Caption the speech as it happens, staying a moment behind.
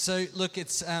So, look,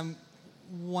 it's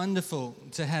wonderful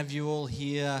to have you all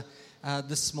here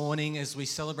this morning as we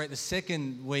celebrate the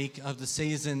second week of the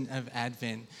season of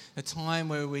Advent, a time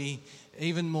where we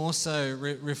even more so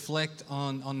reflect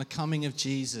on the coming of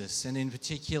Jesus and in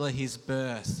particular his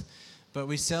birth. But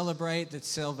we celebrate that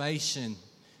salvation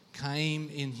came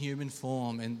in human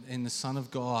form and in the Son of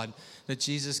God, that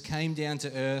Jesus came down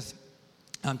to earth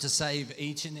to save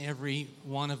each and every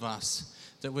one of us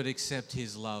that would accept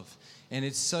his love. And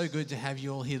it's so good to have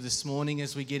you all here this morning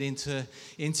as we get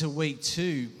into week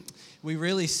 2. We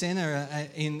really center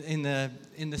in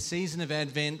the season of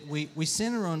Advent. We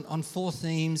center on 4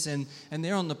 themes, and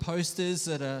they're on the posters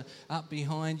that are up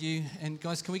behind you. And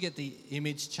guys, can we get the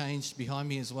image changed behind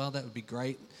me as well? That would be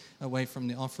great. Away from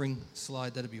the offering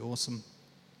slide, that'd be awesome.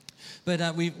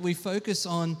 But we focus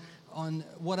on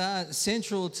what are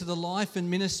central to the life and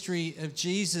ministry of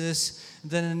Jesus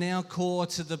that are now core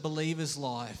to the believer's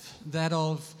life, that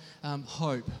of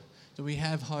hope, that we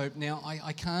have hope. Now,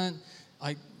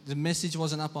 the message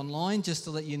wasn't up online, just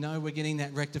to let you know we're getting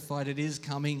that rectified. It is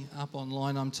coming up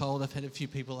online, I'm told. I've had a few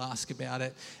people ask about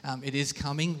it. It is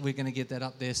coming. We're going to get that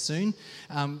up there soon.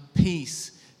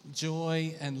 Peace,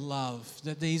 joy, and love,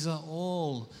 that these are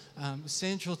all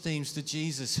central themes to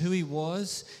Jesus, who he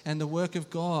was, and the work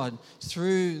of God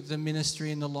through the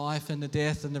ministry and the life and the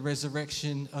death and the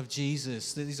resurrection of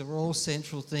Jesus. These are all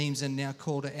central themes and now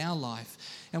core to our life.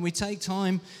 And we take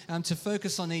time to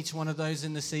focus on each one of those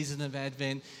in the season of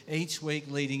Advent, each week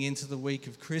leading into the week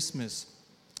of Christmas.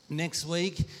 Next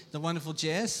week, the wonderful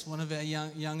Jess, one of our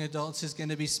young adults, is going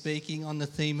to be speaking on the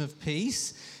theme of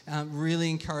peace. Really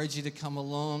encourage you to come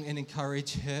along and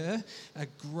encourage her.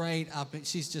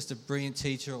 She's just a brilliant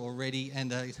teacher already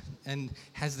and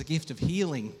has the gift of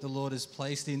healing the Lord has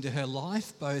placed into her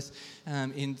life, both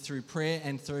through prayer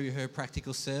and through her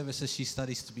practical service as she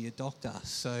studies to be a doctor.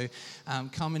 So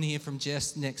come and hear from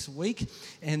Jess next week.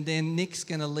 And then Nick's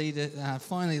going to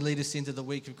finally lead us into the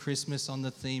week of Christmas on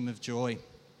the theme of joy.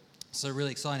 So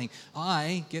really exciting.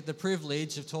 I get the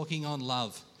privilege of talking on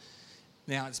love.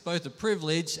 Now, it's both a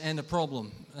privilege and a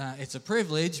problem. It's a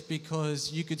privilege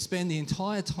because you could spend the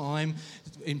entire time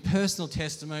in personal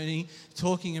testimony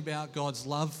talking about God's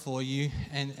love for you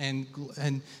and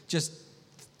just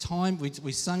time.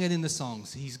 We sung it in the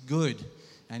songs. He's good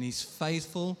and he's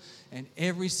faithful. And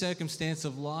every circumstance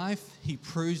of life, he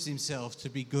proves himself to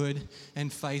be good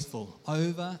and faithful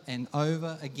over and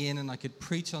over again. And I could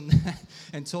preach on that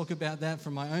and talk about that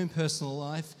from my own personal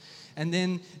life. And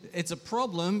then it's a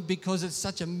problem because it's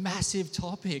such a massive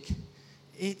topic.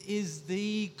 It is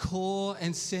the core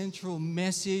and central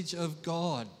message of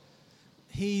God.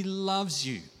 He loves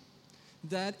you.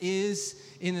 That is,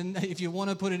 if you want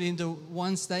to put it into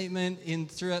one statement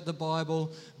throughout the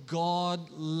Bible, God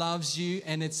loves you,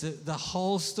 and it's the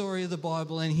whole story of the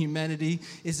Bible and humanity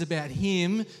is about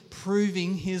him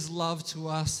proving his love to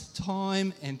us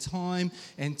time and time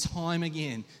and time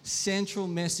again. Central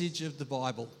message of the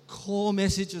Bible, core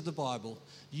message of the Bible.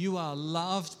 You are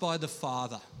loved by the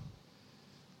Father.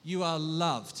 You are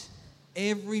loved.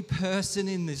 Every person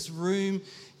in this room,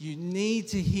 you need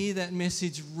to hear that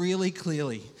message really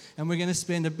clearly. And we're going to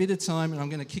spend a bit of time, and I'm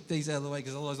going to kick these out of the way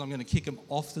because otherwise I'm going to kick them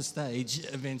off the stage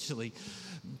eventually.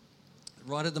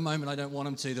 Right at the moment, I don't want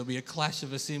them to. There'll be a clash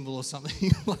of a cymbal or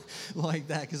something like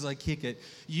that because I kick it.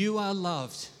 You are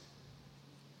loved.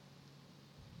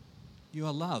 You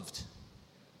are loved.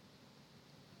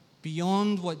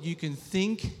 Beyond what you can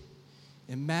think,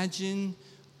 imagine,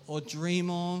 or dream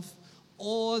of,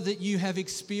 or that you have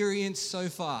experienced so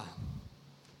far.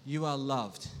 You are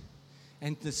loved.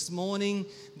 And this morning,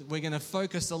 we're going to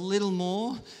focus a little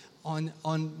more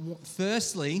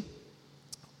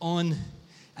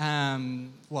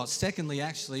secondly,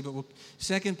 actually, but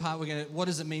second part, what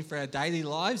does it mean for our daily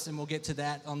lives? And we'll get to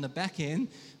that on the back end.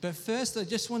 But first, I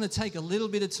just want to take a little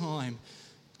bit of time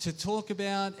to talk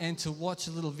about and to watch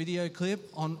a little video clip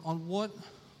on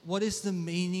what is the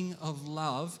meaning of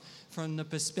love from the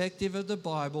perspective of the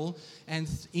Bible and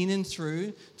in and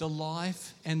through the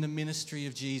life and the ministry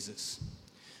of Jesus.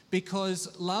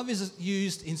 Because love is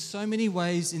used in so many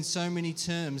ways, in so many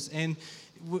terms. And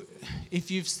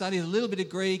if you've studied a little bit of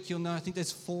Greek, you'll know I think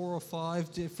there's 4 or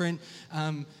 5 different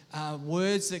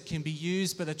words that can be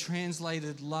used but are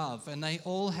translated love. And they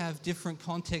all have different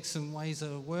contexts and ways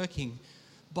of working.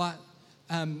 But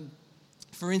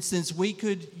for instance, we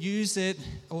could use it,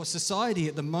 or society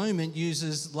at the moment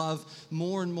uses love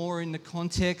more and more in the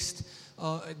context.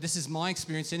 This is my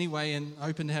experience anyway, and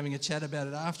open to having a chat about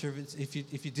it after.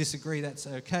 If you disagree, that's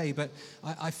okay. But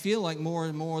I feel like more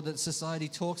and more that society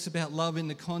talks about love in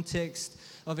the context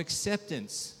of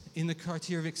acceptance in the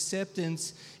criteria of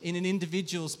acceptance in an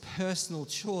individual's personal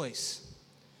choice.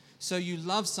 So you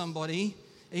love somebody,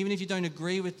 even if you don't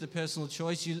agree with the personal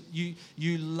choice,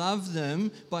 you love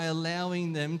them by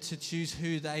allowing them to choose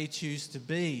who they choose to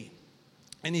be.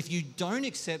 And if you don't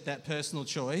accept that personal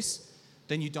choice,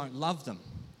 then you don't love them.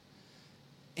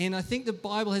 And I think the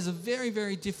Bible has a very,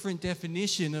 very different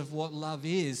definition of what love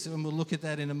is, and we'll look at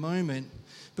that in a moment.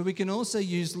 But we can also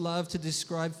use love to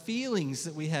describe feelings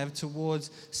that we have towards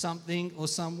something or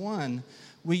someone.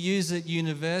 We use it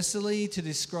universally to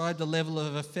describe the level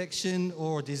of affection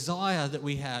or desire that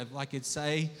we have. I could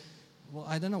say, well,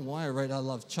 I don't know why I wrote I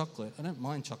love chocolate. I don't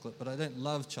mind chocolate, but I don't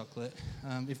love chocolate.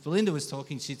 If Belinda was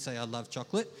talking, she'd say I love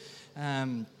chocolate.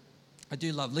 I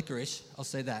do love licorice. I'll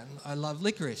say that. I love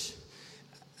licorice.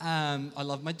 I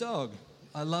love my dog.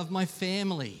 I love my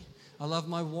family. I love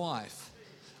my wife.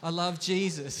 I love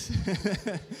Jesus.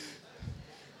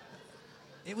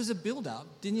 It was a build-up.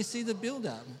 Didn't you see the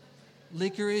build-up?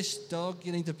 Licorice, dog,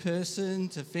 getting to person,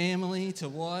 to family, to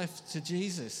wife, to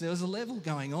Jesus. There was a level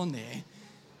going on there.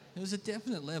 There was a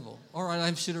definite level. All right,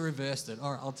 I should have reversed it.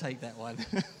 All right, I'll take that one.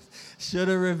 Should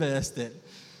have reversed it.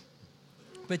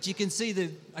 But you can see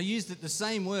that I used the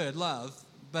same word, love,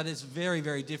 but it's very,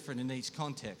 very different in each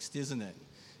context, isn't it?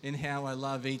 In how I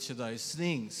love each of those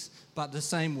things. But the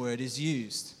same word is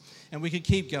used. And we could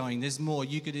keep going. There's more.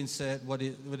 You could insert what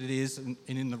it is, and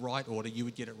in the right order, you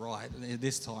would get it right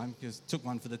this time, because it took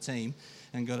one for the team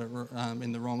and got it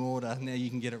in the wrong order. Now you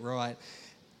can get it right.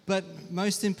 But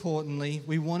most importantly,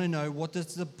 we want to know, what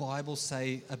does the Bible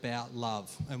say about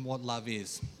love and what love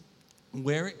is,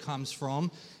 where it comes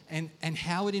from, and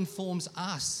how it informs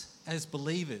us as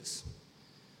believers.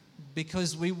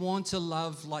 Because we want to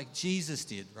love like Jesus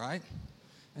did, right?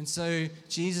 And so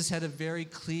Jesus had a very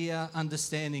clear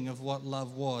understanding of what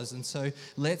love was. And so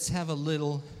let's have a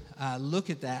little look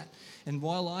at that. And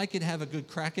while I could have a good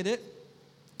crack at it,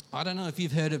 I don't know if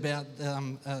you've heard about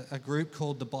a group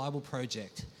called the Bible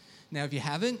Project. Now, if you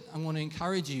haven't, I want to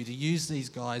encourage you to use these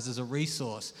guys as a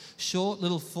resource. Short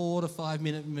little 4 to 5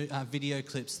 minute video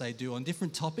clips they do on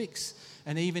different topics,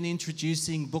 and even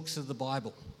introducing books of the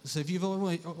Bible. So if you've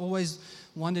always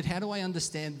wondered, how do I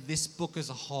understand this book as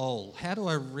a whole? How do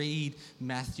I read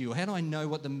Matthew? How do I know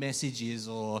what the message is,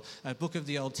 or a book of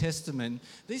the Old Testament?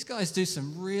 These guys do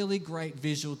some really great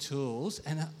visual tools,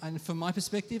 and from my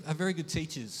perspective, are very good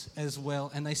teachers as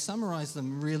well, and they summarize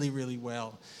them really, really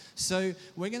well. So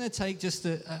we're going to take just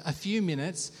a few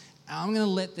minutes. I'm going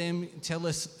to let them tell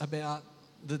us about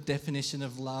the definition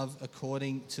of love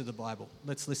according to the Bible.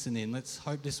 Let's listen in. Let's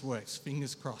hope this works.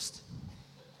 Fingers crossed.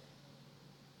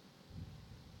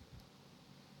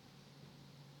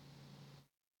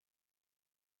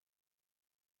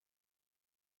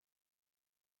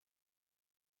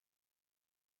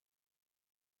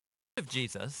 Of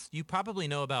Jesus, you probably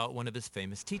know about one of his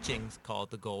famous teachings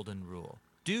called the Golden Rule.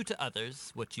 Do to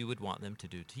others what you would want them to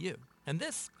do to you. And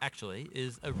this, actually,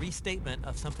 is a restatement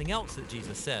of something else that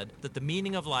Jesus said, that the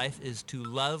meaning of life is to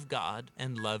love God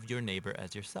and love your neighbor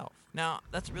as yourself. Now,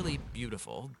 that's really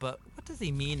beautiful, but what does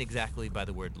he mean exactly by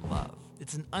the word love?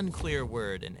 It's an unclear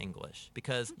word in English,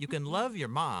 because you can love your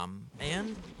mom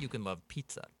and you can love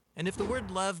pizza. And if the word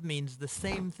love means the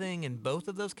same thing in both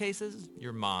of those cases,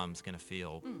 your mom's going to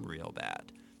feel real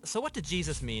bad. So what did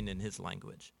Jesus mean in his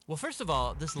language? Well, first of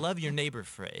all, this love your neighbor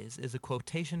phrase is a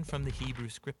quotation from the Hebrew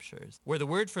scriptures, where the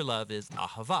word for love is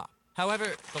ahava. However,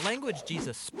 the language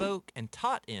Jesus spoke and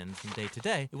taught in from day to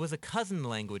day, it was a cousin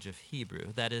language of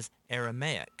Hebrew, that is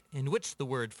Aramaic, in which the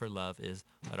word for love is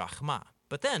rachma.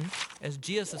 But then, as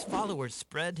Jesus' followers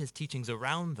spread his teachings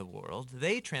around the world,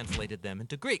 they translated them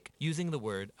into Greek, using the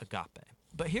word agape.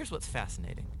 But here's what's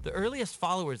fascinating. The earliest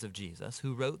followers of Jesus,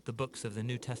 who wrote the books of the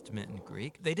New Testament in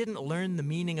Greek, they didn't learn the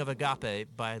meaning of agape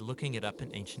by looking it up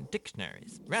in ancient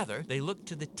dictionaries. Rather, they looked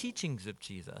to the teachings of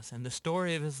Jesus and the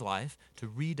story of his life to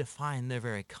redefine their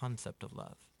very concept of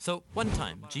love. So one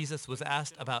time, Jesus was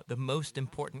asked about the most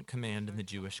important command in the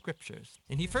Jewish scriptures.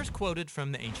 And he first quoted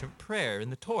from the ancient prayer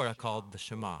in the Torah called the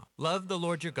Shema. Love the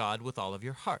Lord your God with all of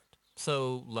your heart.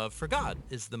 So love for God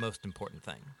is the most important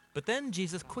thing. But then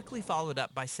Jesus quickly followed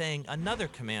up by saying another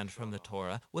command from the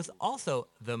Torah was also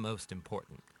the most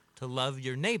important, to love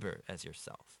your neighbor as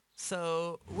yourself.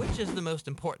 So which is the most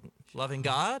important, loving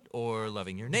God or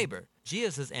loving your neighbor?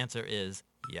 Jesus' answer is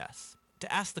yes.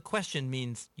 To ask the question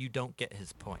means you don't get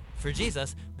his point. For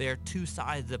Jesus, they are two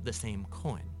sides of the same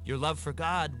coin. Your love for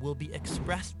God will be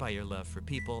expressed by your love for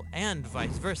people, and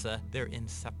vice versa, they're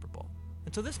inseparable.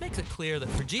 And so this makes it clear that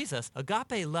for Jesus,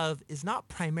 agape love is not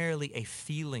primarily a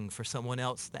feeling for someone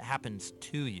else that happens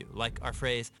to you, like our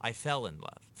phrase, I fell in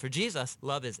love. For Jesus,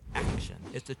 love is action.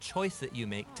 It's a choice that you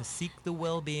make to seek the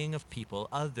well-being of people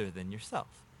other than yourself.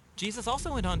 Jesus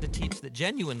also went on to teach that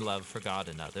genuine love for God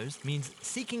and others means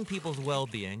seeking people's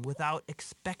well-being without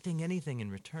expecting anything in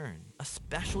return,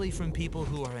 especially from people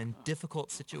who are in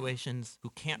difficult situations, who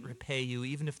can't repay you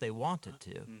even if they wanted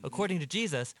to. According to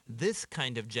Jesus, this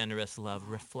kind of generous love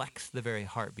reflects the very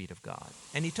heartbeat of God.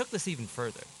 And he took this even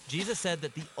further. Jesus said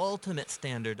that the ultimate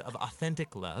standard of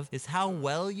authentic love is how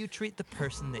well you treat the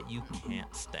person that you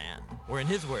can't stand. Or in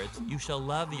his words, you shall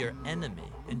love your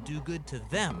enemy and do good to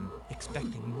them,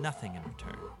 expecting nothing in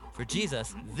return. For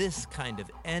Jesus, this kind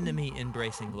of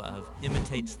enemy-embracing love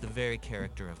imitates the very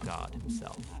character of God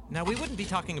himself. Now, we wouldn't be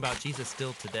talking about Jesus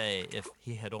still today if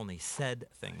he had only said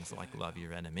things like love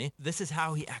your enemy. This is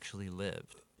how he actually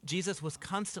lived. Jesus was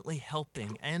constantly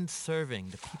helping and serving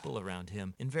the people around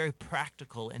him in very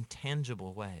practical and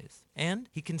tangible ways. And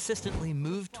he consistently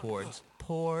moved towards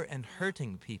poor and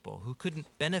hurting people who couldn't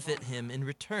benefit him in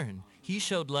return. He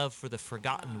showed love for the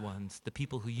forgotten ones, the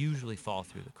people who usually fall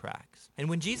through the cracks. And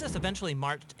when Jesus eventually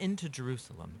marched into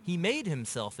Jerusalem, he made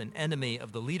himself an enemy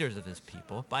of the leaders of his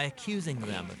people by accusing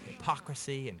them of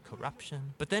hypocrisy and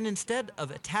corruption. But then instead of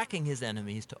attacking his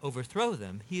enemies to overthrow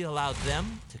them, he allowed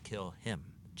them to kill him.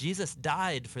 Jesus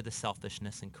died for the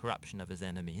selfishness and corruption of his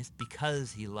enemies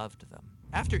because he loved them.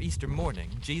 After Easter morning,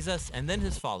 Jesus and then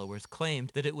his followers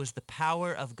claimed that it was the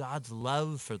power of God's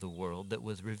love for the world that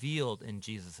was revealed in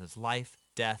Jesus' life,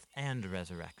 death, and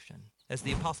resurrection. As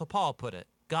the Apostle Paul put it,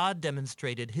 God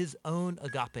demonstrated his own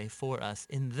agape for us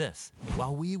in this: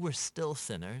 while we were still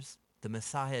sinners, the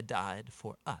Messiah died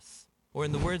for us. Or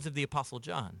in the words of the Apostle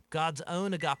John, God's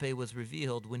own agape was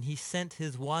revealed when he sent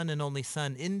his one and only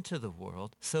Son into the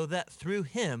world so that through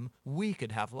him we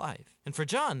could have life. And for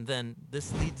John, then,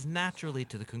 this leads naturally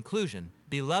to the conclusion,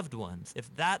 beloved ones,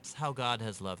 if that's how God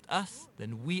has loved us,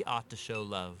 then we ought to show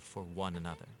love for one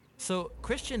another. So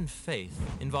Christian faith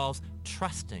involves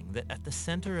trusting that at the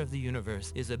center of the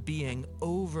universe is a being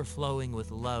overflowing with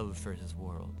love for his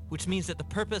world, which means that the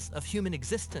purpose of human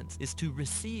existence is to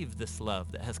receive this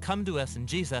love that has come to us in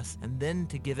Jesus and then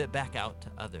to give it back out to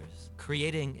others,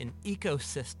 creating an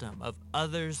ecosystem of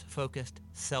others-focused,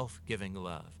 self-giving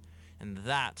love. And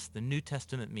that's the New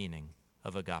Testament meaning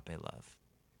of agape love.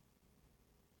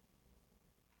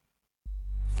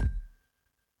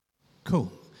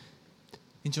 Cool.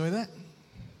 Enjoy that?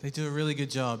 They do a really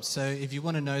good job. So if you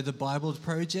want to know the Bible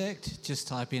Project, just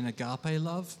type in agape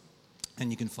love, and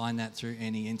you can find that through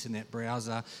any internet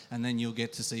browser, and then you'll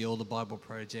get to see all the Bible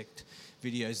Project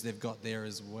videos they've got there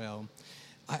as well.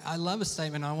 I love a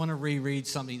statement. I want to reread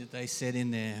something that they said in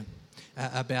there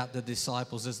about the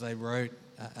disciples as they wrote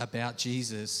about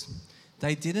Jesus.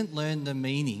 They didn't learn the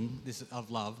meaning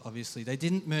of love, obviously. They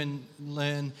didn't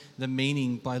learn the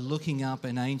meaning by looking up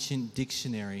an ancient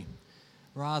dictionary.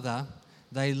 Rather,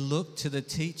 they looked to the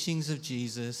teachings of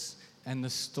Jesus and the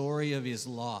story of his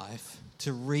life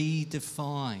to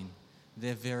redefine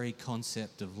their very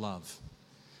concept of love.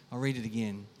 I'll read it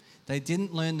again. They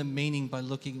didn't learn the meaning by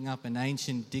looking up an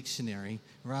ancient dictionary.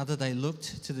 Rather, they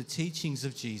looked to the teachings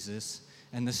of Jesus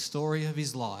and the story of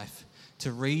his life to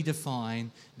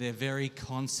redefine their very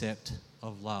concept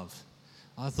of love.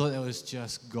 I thought that was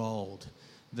just gold.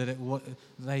 That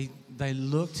they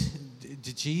looked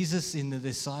to Jesus in the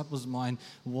disciples' mind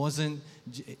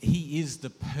he is the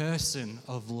person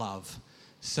of love.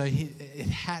 So it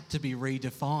had to be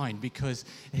redefined because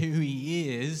who he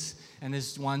is, and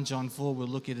as 1 John 4 we'll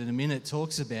look at in a minute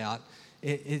talks about,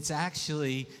 it's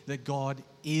actually that God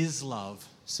is love.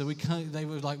 So we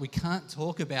can't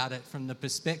talk about it from the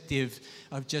perspective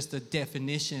of just a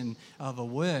definition of a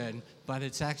word, but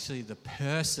it's actually the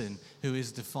person who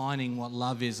is defining what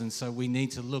love is. And so we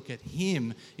need to look at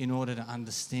him in order to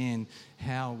understand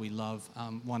how we love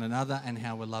one another and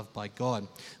how we're loved by God.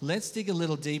 Let's dig a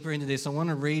little deeper into this. I want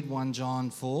to read 1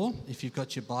 John 4. If you've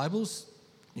got your Bibles,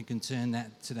 you can turn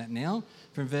to that now.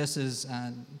 From verses,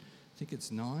 I think it's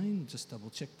 9. Just double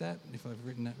check that if I've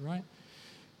written that right.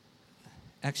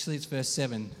 Actually, it's verse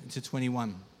 7 to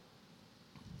 21.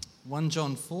 1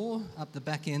 John 4, up the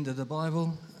back end of the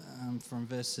Bible, from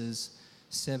verses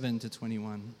 7 to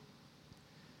 21.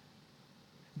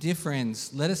 Dear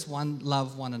friends, let us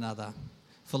love one another,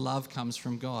 for love comes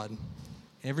from God.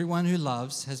 Everyone who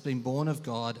loves has been born of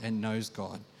God and knows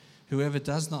God. Whoever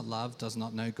does not love does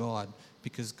not know God,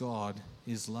 because God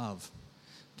is love.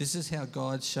 This is how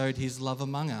God showed his love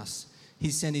among us. He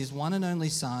sent his one and only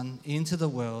Son into the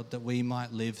world that we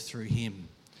might live through him.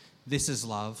 This is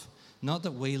love, not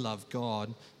that we loved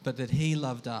God, but that he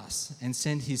loved us and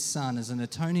sent his Son as an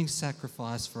atoning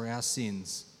sacrifice for our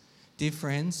sins. Dear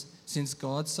friends, since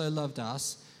God so loved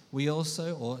us, we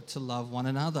also ought to love one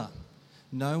another.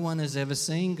 No one has ever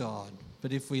seen God,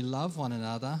 but if we love one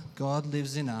another, God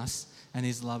lives in us, and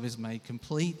his love is made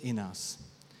complete in us.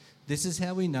 This is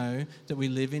how we know that we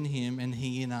live in him and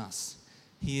he in us.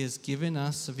 He has given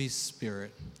us of his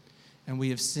Spirit, and we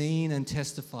have seen and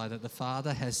testified that the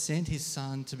Father has sent his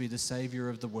Son to be the Saviour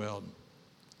of the world.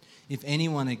 If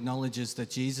anyone acknowledges that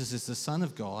Jesus is the Son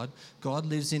of God, God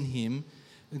lives in him,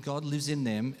 God lives in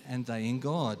them, and they in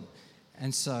God.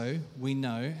 And so we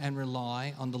know and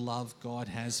rely on the love God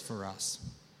has for us.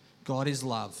 God is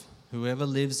love. Whoever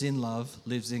lives in love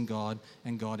lives in God,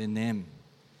 and God in them.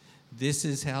 This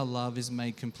is how love is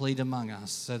made complete among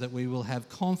us, so that we will have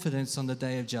confidence on the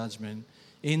day of judgment.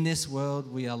 In this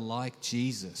world, we are like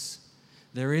Jesus.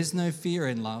 There is no fear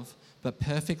in love, but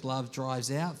perfect love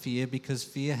drives out fear, because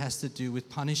fear has to do with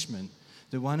punishment.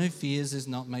 The one who fears is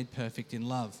not made perfect in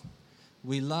love.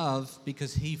 We love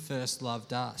because he first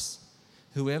loved us.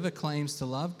 Whoever claims to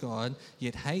love God,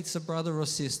 yet hates a brother or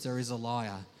sister, is a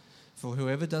liar. For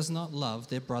whoever does not love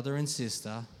their brother and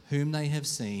sister, whom they have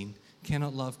seen,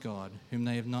 cannot love God, whom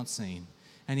they have not seen.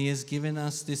 And he has given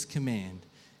us this command: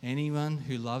 anyone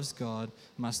who loves God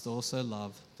must also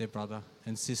love their brother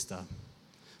and sister.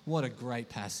 What a great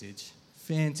passage.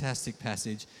 Fantastic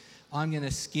passage. I'm going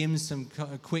to skim some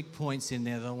quick points in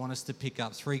there that I want us to pick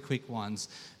up, 3 quick ones.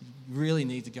 Really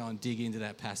need to go and dig into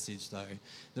that passage though.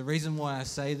 The reason why I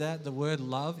say that, the word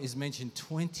love is mentioned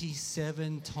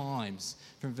 27 times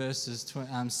from verses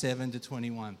 7 to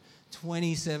 21.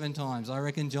 27 times. I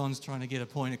reckon John's trying to get a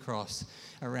point across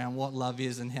around what love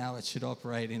is and how it should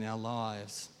operate in our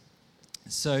lives.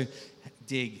 So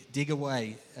dig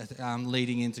away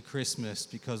leading into Christmas,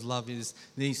 because love is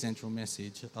the central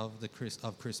message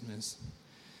of Christmas.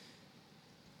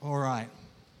 All right,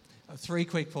 3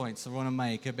 quick points I want to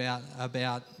make about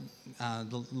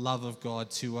the love of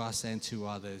God to us and to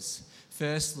others.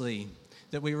 Firstly,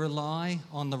 that we rely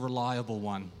on the reliable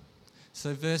one.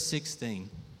 So verse 16,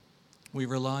 we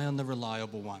rely on the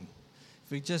reliable one.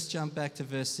 If we just jump back to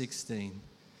verse 16,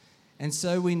 and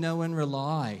so we know and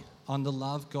rely on the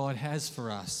love God has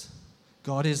for us.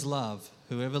 God is love.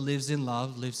 Whoever lives in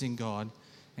love lives in God,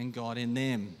 and God in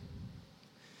them.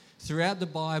 Throughout the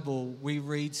Bible, we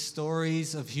read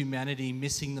stories of humanity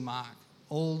missing the mark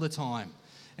all the time,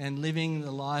 and living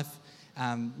the life,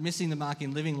 missing the mark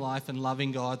in living life and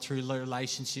loving God through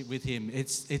relationship with him.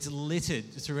 It's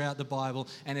littered throughout the Bible,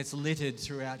 and it's littered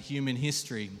throughout human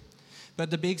history. But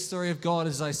the big story of God,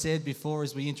 as I said before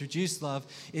as we introduced love,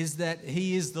 is that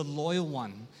he is the loyal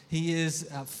one. He is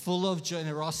full of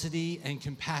generosity and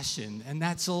compassion. And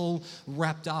that's all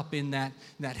wrapped up in that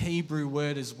Hebrew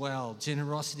word as well.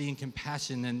 Generosity and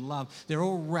compassion and love. They're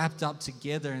all wrapped up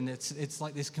together, and it's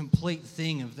like this complete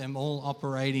thing of them all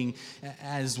operating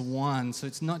as one. So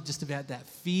it's not just about that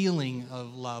feeling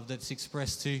of love that's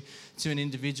expressed to an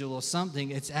individual or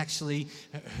something. It's actually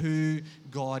who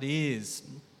God is.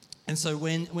 And so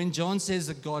when John says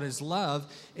that God is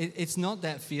love, it's not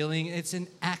that feeling. It's an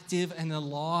active and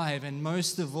alive, and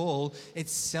most of all,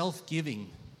 it's self-giving.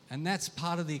 And that's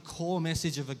part of the core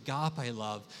message of agape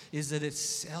love, is that it's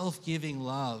self-giving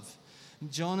love.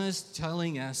 John is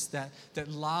telling us that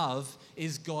love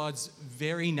is God's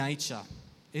very nature.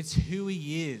 It's who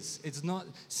he is. It's not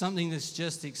something that's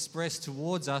just expressed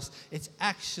towards us. It's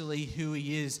actually who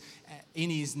he is in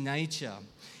his nature.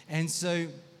 And so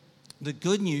the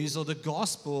good news, or the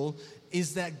gospel,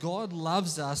 is that God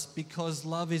loves us because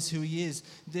love is who he is.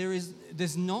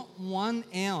 There's not 1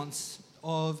 ounce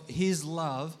of his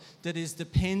love that is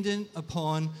dependent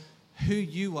upon who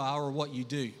you are or what you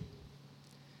do.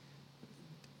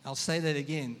 I'll say that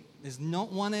again. There's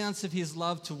not 1 ounce of his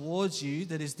love towards you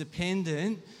that is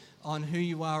dependent on who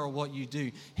you are or what you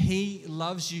do. He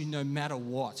loves you no matter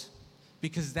what,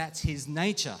 because that's his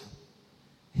nature.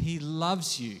 He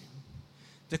loves you.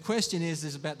 The question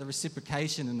is about the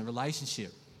reciprocation and the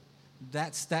relationship.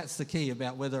 That's the key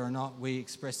about whether or not we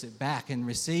express it back and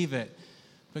receive it.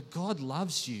 But God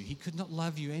loves you. He could not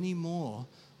love you any more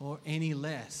or any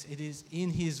less. It is in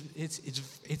his.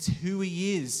 It's who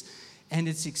he is, and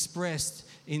it's expressed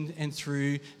in and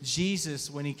through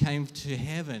Jesus when he came to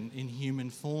heaven in human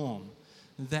form.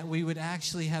 That we would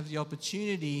actually have the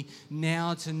opportunity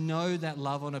now to know that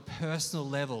love on a personal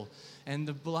level. And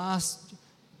the last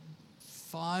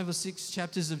 5 or 6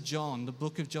 chapters of John, the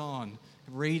book of John,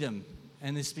 read them.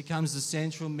 And this becomes the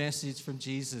central message from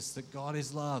Jesus, that God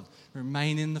is love.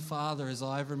 Remain in the Father as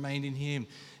I have remained in him.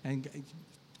 And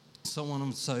so on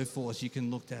and so forth. You can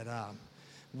look that up.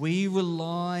 We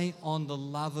rely on the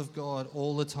love of God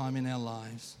all the time in our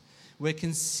lives. We're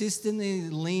consistently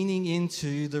leaning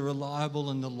into the reliable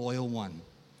and the loyal one.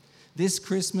 This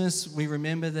Christmas, we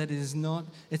remember that it's not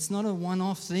a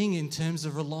one-off thing in terms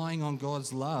of relying on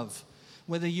God's love.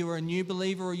 Whether you are a new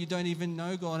believer or you don't even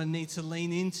know God and need to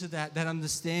lean into that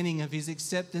understanding of his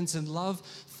acceptance and love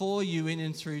for you in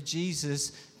and through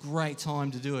Jesus, great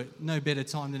time to do it. No better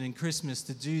time than in Christmas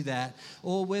to do that.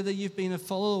 Or whether you've been a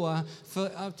follower for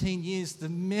 10 years, the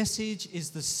message is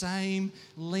the same.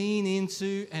 Lean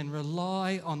into and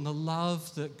rely on the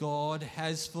love that God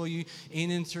has for you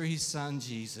in and through his Son,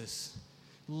 Jesus.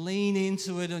 Lean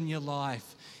into it in your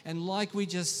life. And like we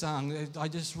just sung, I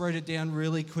just wrote it down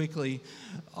really quickly.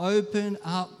 Open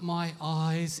up my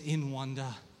eyes in wonder.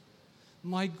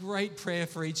 My great prayer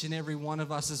for each and every one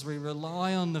of us as we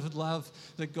rely on the love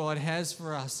that God has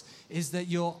for us is that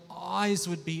your eyes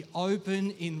would be open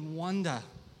in wonder,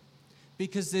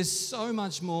 because there's so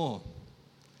much more,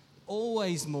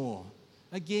 always more.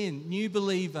 Again, new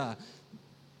believer,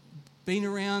 been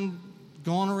around,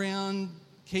 gone around,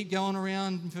 keep going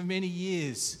around for many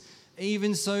years.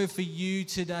 Even so for you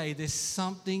today, there's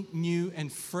something new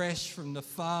and fresh from the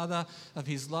Father of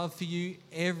his love for you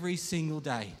every single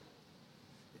day.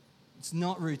 It's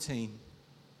not routine.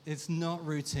 It's not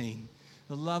routine.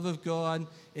 The love of God,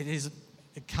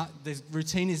 the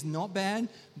routine is not bad,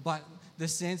 but the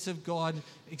sense of God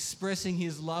expressing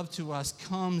his love to us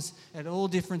comes at all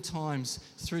different times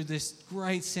through this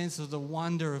great sense of the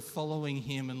wonder of following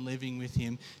him and living with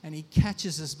him. And he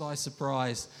catches us by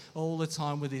surprise all the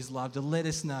time with his love to let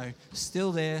us know,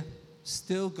 still there,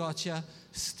 still got you,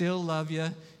 still love you.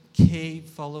 Keep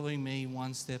following me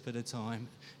one step at a time,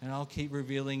 and I'll keep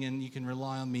revealing, and you can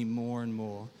rely on me more and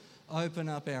more. Open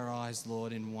up our eyes,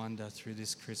 Lord, in wonder through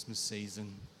this Christmas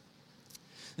season.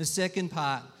 The second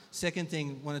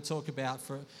thing I want to talk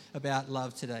about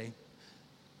love today,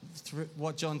 through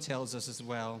what John tells us as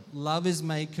well. Love is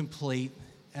made complete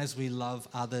as we love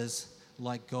others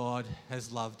like God has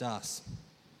loved us.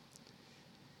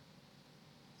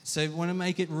 So I want to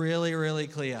make it really, really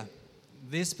clear.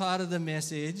 This part of the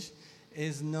message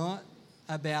is not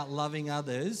about loving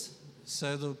others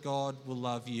so that God will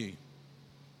love you.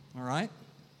 All right?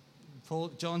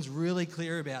 John's really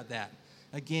clear about that.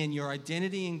 Again, your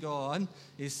identity in God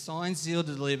is signed, sealed,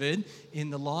 delivered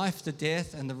in the life, the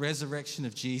death, and the resurrection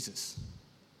of Jesus.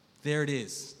 There it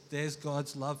is. There's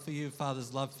God's love for you,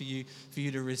 Father's love for you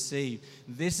to receive.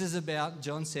 This is about,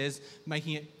 John says,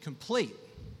 making it complete,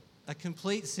 a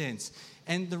complete sense.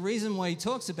 And the reason why he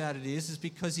talks about it is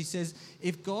because he says,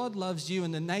 if God loves you,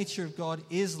 and the nature of God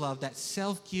is love, that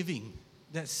self-giving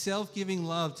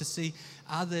love to see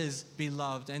others be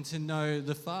loved and to know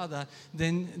the Father,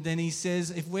 then he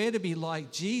says, if we're to be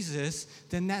like Jesus,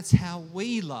 then that's how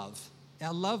we love.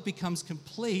 Our love becomes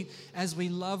complete as we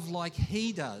love like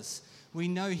he does. We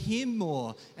know him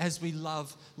more as we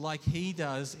love like he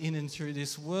does in and through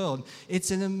this world. It's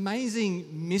an amazing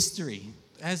mystery.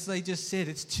 As they just said,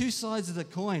 it's two sides of the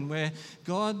coin where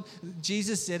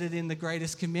Jesus said it in the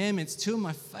greatest commandments. Two of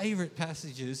my favorite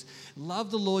passages.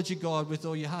 Love the Lord your God with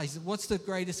all your heart. He said, what's the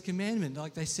greatest commandment?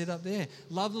 Like they said up there.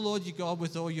 Love the Lord your God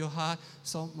with all your heart,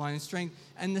 soul, mind, and strength.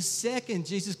 And the second,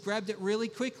 Jesus grabbed it really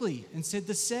quickly and said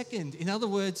the second. In other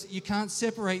words, you can't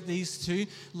separate these two.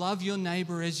 Love your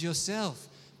neighbor as yourself.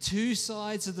 Two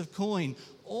sides of the coin.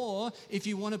 Or, if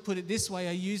you want to put it this way,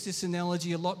 I use this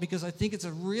analogy a lot because I think it's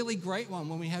a really great one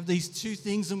when we have these two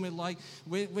things and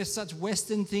we're such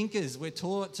Western thinkers. We're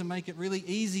taught to make it really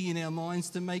easy in our minds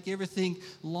to make everything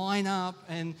line up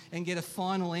and get a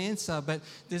final answer. But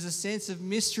there's a sense of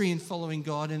mystery in following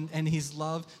God and his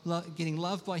love, getting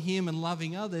loved by him and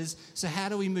loving others. So how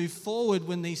do we move forward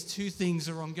when these two things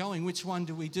are ongoing? Which one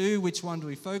do we do? Which one do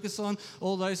we focus on?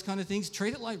 All those kind of things.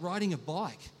 Treat it like riding a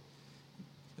bike.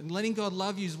 And letting God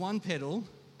love you is one pedal,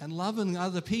 and loving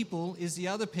other people is the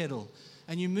other pedal.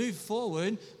 And you move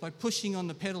forward by pushing on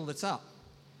the pedal that's up.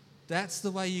 That's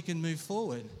the way you can move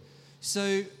forward.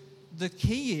 So the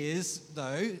key is,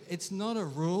 though, it's not a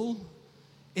rule.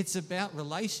 It's about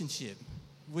relationship.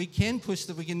 We can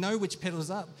know which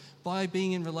pedal's up by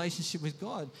being in relationship with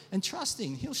God and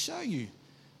trusting. He'll show you.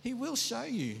 He will show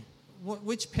you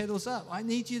which pedal's up. I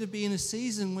need you to be in a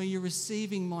season where you're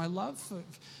receiving my love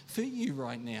for you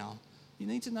right now. You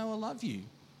need to know I love you.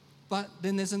 But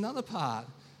then there's another part.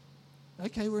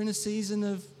 Okay, we're in a season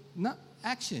of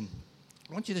action.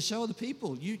 I want you to show other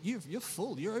people. You're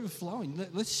full. You're overflowing.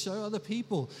 Let's show other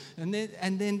people. And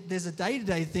then there's a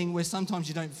day-to-day thing where sometimes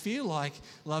you don't feel like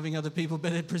loving other people,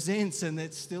 but it presents and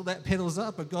it's still that pedal's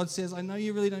up. But God says, I know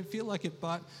you really don't feel like it,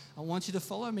 but I want you to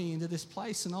follow me into this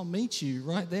place and I'll meet you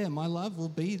right there. My love will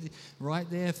be right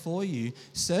there for you.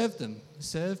 Serve them.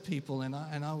 Serve people and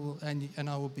I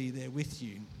will be there with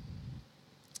you.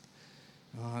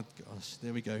 Oh, gosh,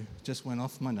 there we go. Just went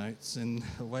off my notes and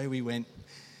away we went.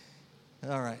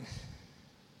 All right.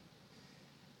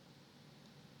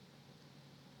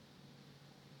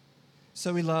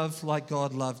 So we love like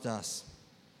God loved us.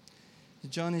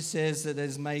 John says that it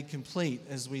is made complete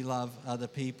as we love other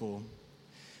people.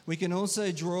 We can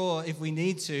also draw, if we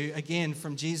need to, again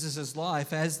from Jesus'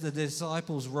 life. As the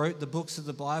disciples wrote the books of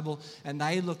the Bible and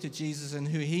they looked at Jesus and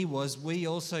who he was, we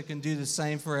also can do the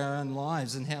same for our own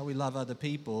lives and how we love other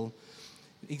people.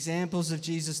 Examples of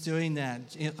Jesus doing that.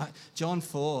 John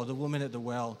 4, the woman at the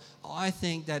well. I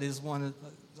think that is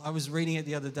I was reading it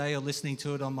the other day or listening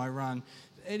to it on my run.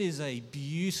 It is a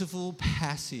beautiful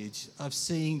passage of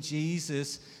seeing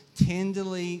Jesus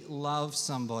tenderly love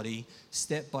somebody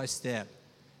step by step.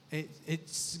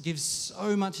 It gives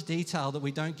so much detail that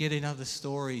we don't get in other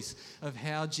stories of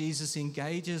how Jesus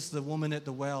engages the woman at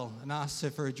the well and asks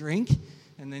her for a drink.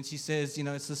 And then she says,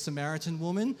 it's the Samaritan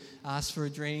woman, asks for a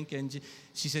drink. And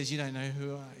she says, you don't know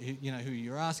who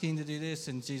you're asking to do this.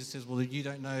 And Jesus says, well, you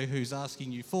don't know who's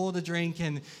asking you for the drink.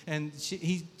 And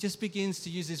he just begins to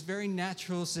use this very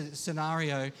natural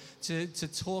scenario to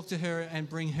talk to her and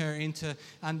bring her into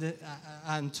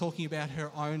talking about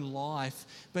her own life.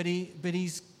 But he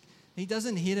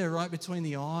doesn't hit her right between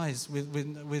the eyes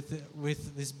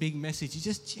with this big message. He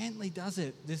just gently does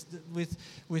it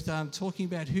with talking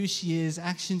about who she is,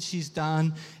 actions she's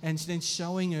done, and then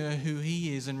showing her who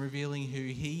he is and revealing who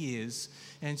he is.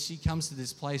 And she comes to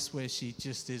this place where she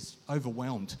just is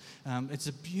overwhelmed. It's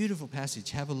a beautiful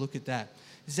passage. Have a look at that.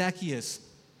 Zacchaeus.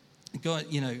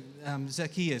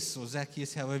 Zacchaeus, or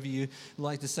Zacchaeus, however you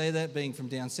like to say that, being from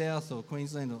down south or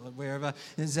Queensland or wherever.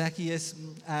 And Zacchaeus...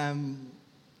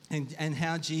 And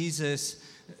how Jesus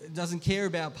doesn't care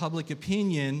about public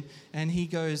opinion, and he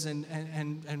goes and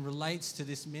relates to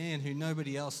this man who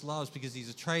nobody else loves because he's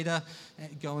a traitor.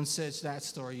 Go and search that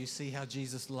story. You see how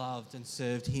Jesus loved and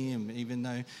served him, even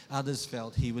though others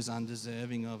felt he was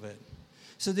undeserving of it.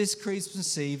 So this Christmas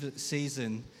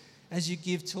season, as you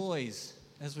give toys,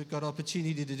 as we've got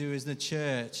opportunity to do as the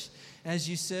church, as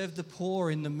you serve the poor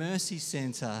in the Mercy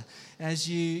Centre, as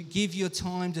you give your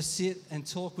time to sit and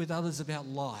talk with others about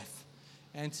life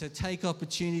and to take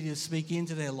opportunity to speak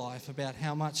into their life about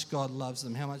how much God loves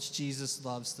them, how much Jesus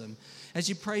loves them, as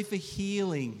you pray for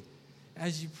healing,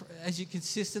 as you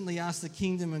consistently ask the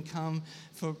kingdom and come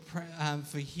for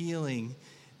healing,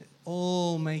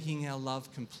 all making our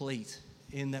love complete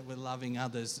in that we're loving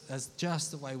others as just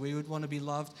the way we would want to be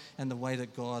loved and the way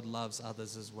that God loves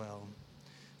others as well.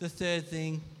 The third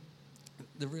thing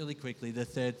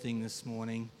this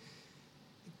morning,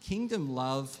 kingdom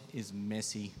love is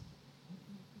messy.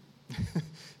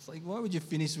 It's like, why would you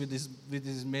finish with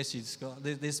this message, Scott,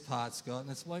 this part, Scott?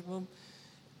 And it's like, well,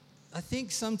 I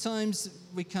think sometimes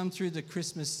we come through the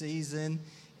Christmas season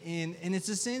and it's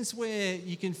a sense where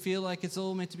you can feel like it's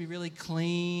all meant to be really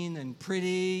clean and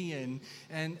pretty and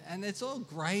it's all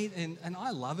great and I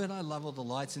love it. I love all the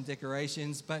lights and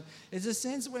decorations, but it's a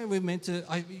sense where we're meant to,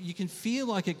 you can feel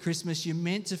like at Christmas you're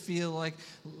meant to feel like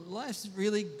life's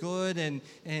really good and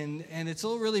it's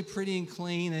all really pretty and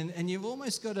clean and you've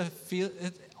almost got to feel,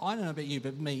 I don't know about you,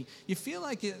 but me, you feel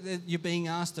like you're being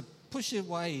asked to push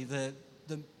away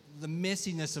the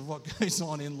messiness of what goes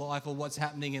on in life or what's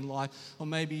happening in life or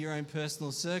maybe your own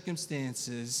personal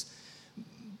circumstances.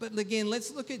 But again,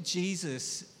 let's look at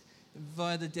Jesus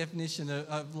via the definition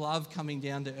of love coming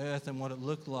down to earth and what it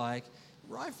looked like.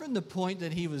 Right from the point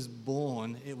that he was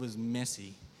born, it was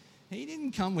messy. He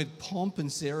didn't come with pomp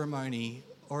and ceremony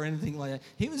or anything like that.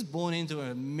 He was born into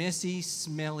a messy,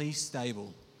 smelly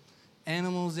stable.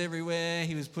 Animals everywhere.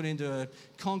 He was put into a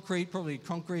probably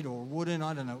concrete or wooden,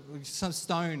 I don't know, some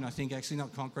stone, I think, actually,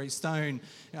 not concrete, stone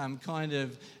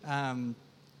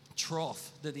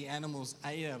trough that the animals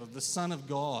ate out of. The Son of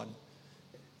God,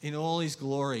 in all his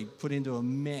glory, put into a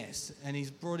mess. And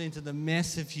he's brought into the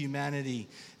mess of humanity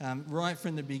right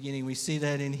from the beginning. We see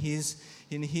that in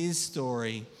his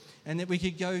story. And that we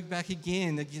could go back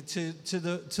again to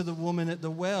the woman at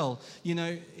the well. You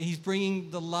know, he's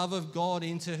bringing the love of God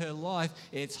into her life.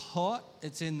 It's hot.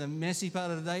 It's in the messy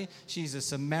part of the day. She's a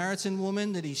Samaritan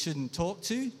woman that he shouldn't talk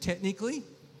to, technically.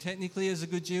 Technically, as a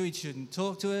good Jew, he shouldn't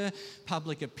talk to her.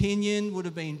 Public opinion would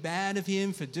have been bad of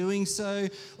him for doing so.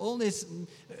 All this,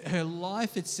 her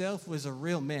life itself was a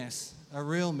real mess.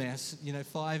 You know,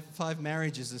 five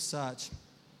marriages as such.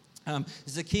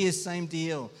 Zacchaeus, same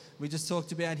deal. We just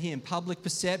talked about him. Public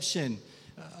perception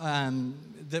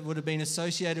that would have been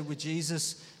associated with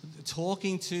Jesus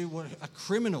talking to a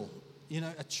criminal, you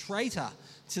know, a traitor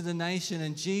to the nation,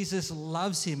 and Jesus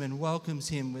loves him and welcomes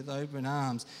him with open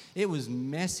arms. It was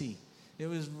messy. It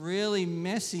was really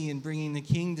messy in bringing the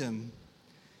kingdom.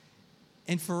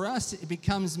 And for us, it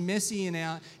becomes messy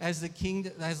as the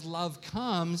kingdom, as love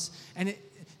comes. And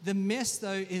the mess,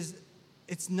 though,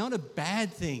 it's not a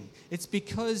bad thing. It's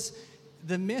because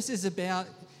the mess is about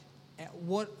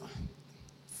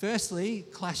firstly,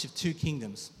 clash of two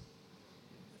kingdoms.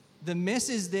 The mess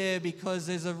is there because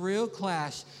there's a real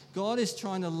clash. God is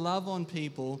trying to love on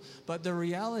people, but the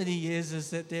reality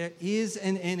is that there is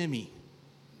an enemy.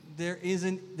 There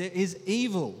is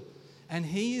evil, and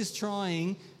he is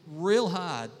trying real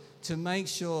hard to make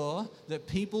sure that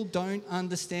people don't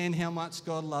understand how much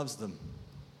God loves them.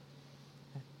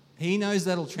 He knows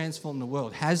that'll transform the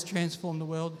world, has transformed the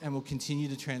world, and will continue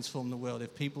to transform the world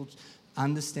if people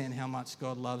understand how much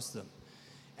God loves them.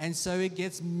 And so it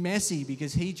gets messy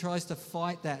because he tries to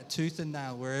fight that tooth and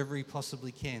nail wherever he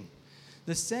possibly can.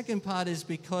 The second part is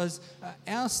because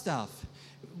our stuff,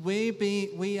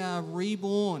 we are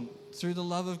reborn through the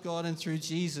love of God and through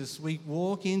Jesus. We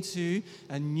walk into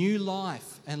a new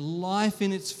life and life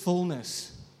in its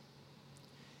fullness.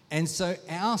 And so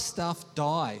our stuff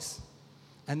dies.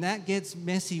 And that gets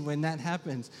messy when that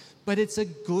happens. But it's a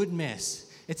good mess.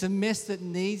 It's a mess that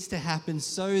needs to happen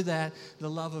so that the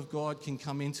love of God can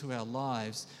come into our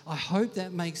lives. I hope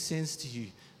that makes sense to you.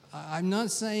 I'm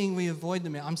not saying we avoid the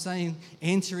mess. I'm saying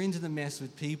enter into the mess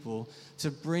with people to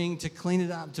clean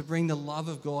it up, to bring the love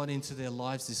of God into their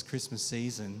lives this Christmas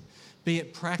season. Be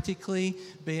it practically,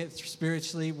 be it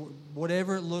spiritually,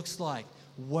 whatever it looks like.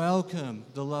 Welcome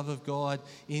the love of God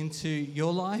into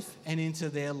your life and into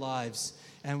their lives,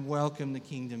 and welcome the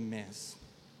kingdom mess.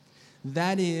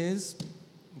 That is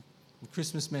the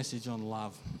Christmas message on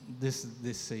love this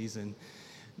season.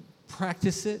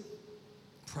 Practice it,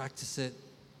 practice it,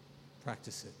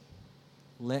 practice it.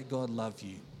 Let God love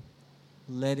you.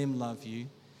 Let him love you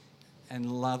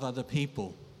and love other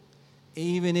people,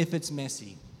 even if it's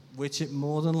messy, which it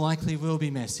more than likely will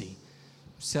be messy.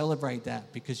 Celebrate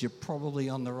that because you're probably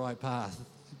on the right path.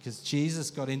 Because Jesus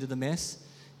got into the mess,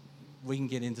 we can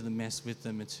get into the mess with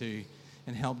them too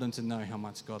and help them to know how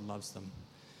much God loves them.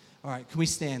 All right, can we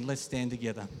stand? Let's stand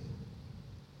together.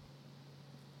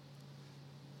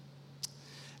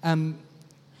 I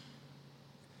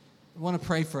want to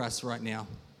pray for us right now.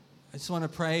 I just want to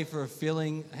pray for a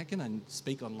feeling. How can I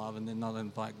speak on love and then not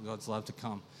invite God's love to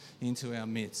come into our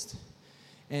midst?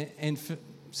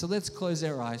 So let's close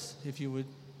our eyes, if you would.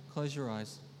 Close your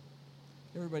eyes.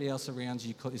 Everybody else around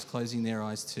you is closing their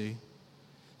eyes too.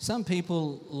 Some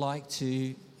people like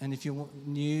to, and if you're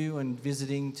new and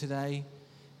visiting today,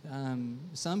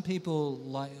 some people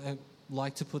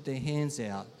like to put their hands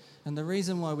out. And the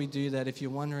reason why we do that, if you're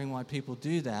wondering why people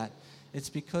do that, it's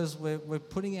because we're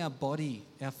putting our body,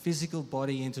 our physical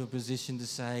body, into a position to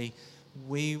say,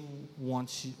 we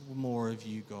want more of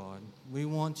you, God. We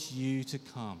want you to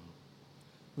come.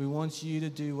 We want you to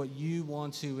do what you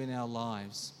want to in our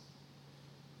lives.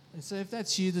 And so if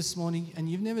that's you this morning and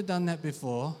you've never done that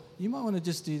before, you might want to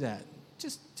just do that.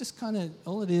 Just kind of,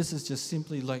 all it is just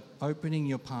simply like opening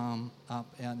your palm up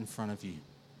out in front of you.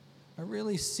 A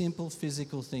really simple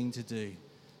physical thing to do.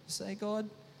 Say, God,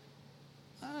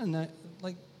 I don't know,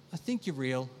 I think you're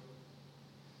real.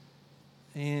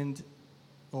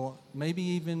 Or maybe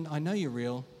even, I know you're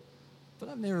real, but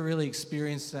I've never really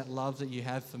experienced that love that you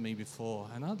have for me before,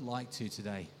 and I'd like to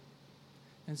today.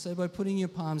 And so by putting your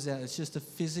palms out, it's just a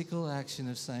physical action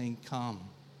of saying, come,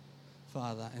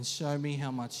 Father, and show me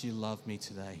how much you love me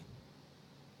today.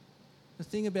 The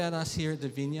thing about us here at the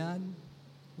Vineyard,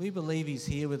 we believe he's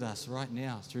here with us right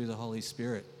now through the Holy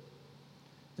Spirit.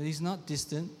 That he's not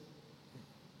distant,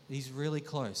 he's really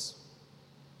close.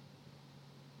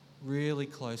 Really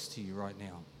close to you right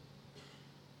now.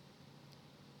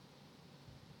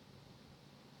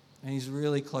 And he's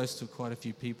really close to quite a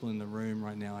few people in the room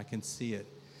right now. I can see it.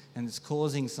 And it's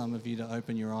causing some of you to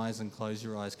open your eyes and close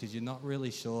your eyes because you're not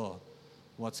really sure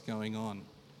what's going on.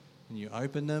 And you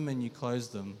open them and you close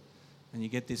them and you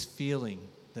get this feeling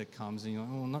that comes and you're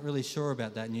like, oh, I'm not really sure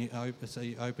about that. And so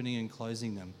you're opening and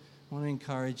closing them. I want to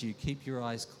encourage you, keep your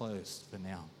eyes closed for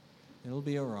now. It'll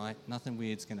be all right. Nothing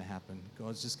weird's going to happen.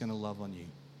 God's just going to love on you.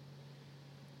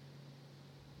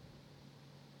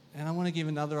 And I want to give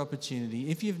another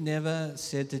opportunity. If you've never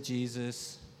said to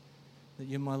Jesus that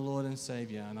you're my Lord and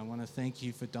Savior, and I want to thank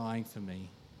you for dying for me.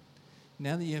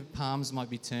 Now that your palms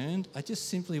might be turned, I just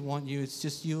simply want you, it's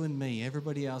just you and me.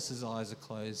 Everybody else's eyes are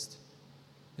closed.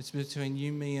 It's between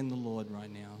you, me, and the Lord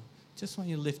right now. Just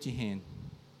want you to lift your hand.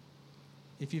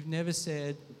 If you've never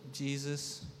said,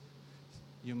 Jesus,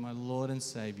 you're my Lord and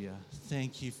Savior,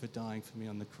 thank you for dying for me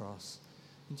on the cross.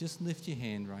 And just lift your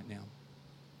hand right now.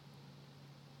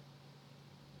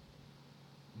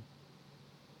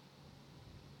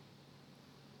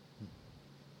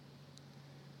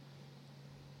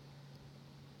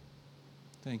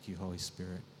 Thank you, Holy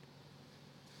Spirit.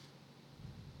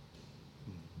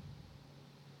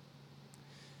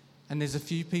 And there's a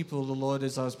few people, the Lord,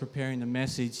 as I was preparing the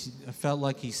message, I felt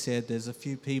like he said there's a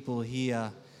few people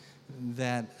here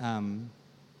that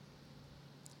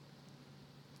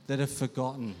that have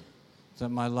forgotten that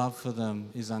my love for them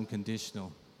is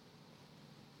unconditional.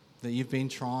 That you've been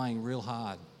trying real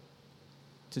hard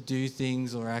to do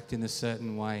things or act in a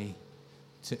certain way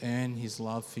to earn his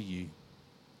love for you.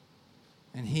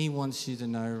 And he wants you to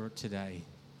know today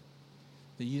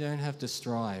that you don't have to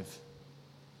strive.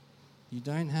 You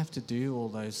don't have to do all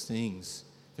those things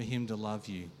for him to love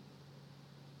you.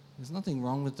 There's nothing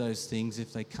wrong with those things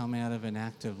if they come out of an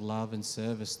act of love and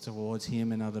service towards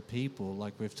him and other people,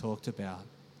 like we've talked about.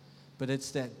 But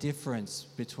it's that difference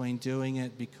between doing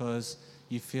it because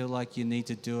you feel like you need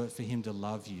to do it for him to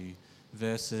love you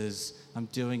versus I'm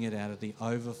doing it out of the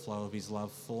overflow of his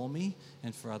love for me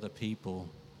and for other people.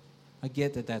 I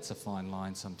get that that's a fine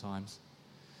line sometimes.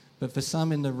 But for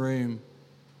some in the room,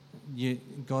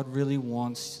 God really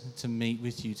wants to meet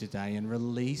with you today and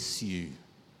release you.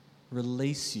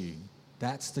 Release you.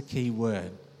 That's the key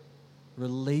word.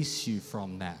 Release you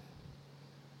from that.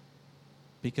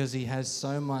 Because he has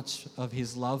so much of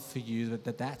his love for you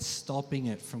that's stopping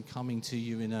it from coming to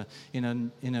you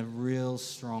in a real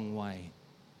strong way.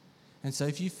 And so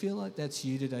if you feel like that's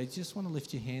you today, just want to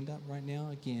lift your hand up right now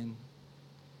again.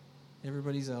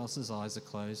 Everybody else's eyes are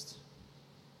closed.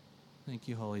 Thank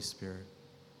you, Holy Spirit.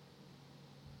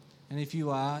 And if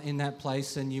you are in that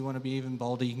place and you want to be even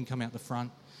bolder, you can come out the front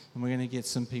and we're going to get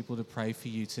some people to pray for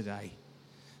you today.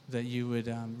 That you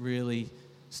would really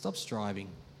stop striving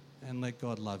and let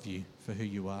God love you for who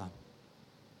you are.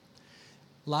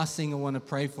 Last thing I want to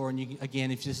pray for, and you, again,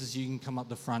 if this is you, can come up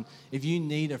the front. If you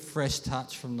need a fresh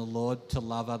touch from the Lord to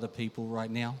love other people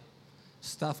right now,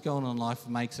 stuff going on in life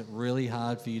makes it really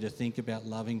hard for you to think about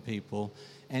loving people.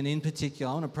 And in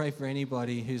particular, I want to pray for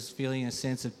anybody who's feeling a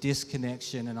sense of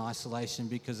disconnection and isolation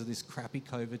because of this crappy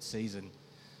COVID season.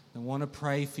 I want to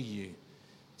pray for you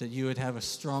that you would have a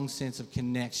strong sense of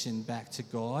connection back to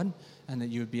God and that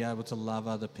you would be able to love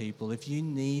other people. If you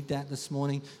need that this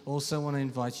morning, also want to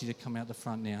invite you to come out the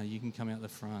front now. You can come out the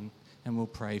front and we'll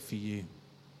pray for you.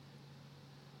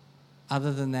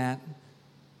 Other than that,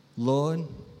 Lord,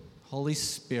 Holy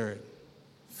Spirit,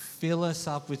 fill us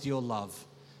up with your love.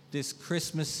 This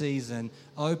Christmas season,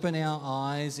 open our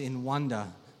eyes in wonder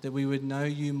that we would know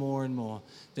you more and more,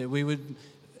 that we would,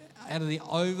 out of the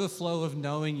overflow of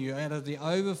knowing you, out of the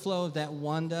overflow of that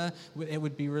wonder, it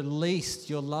would be released,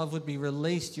 your love would be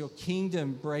released, your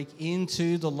kingdom break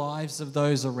into the lives of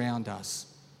those around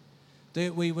us,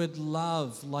 that we would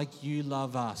love like you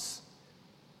love us,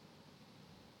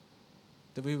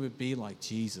 that we would be like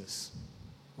Jesus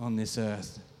on this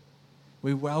earth.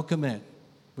 We welcome it.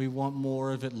 We want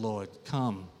more of it, Lord.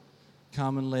 Come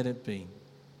and let it be.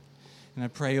 And I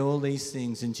pray all these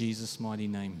things in Jesus' mighty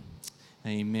name.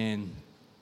 Amen.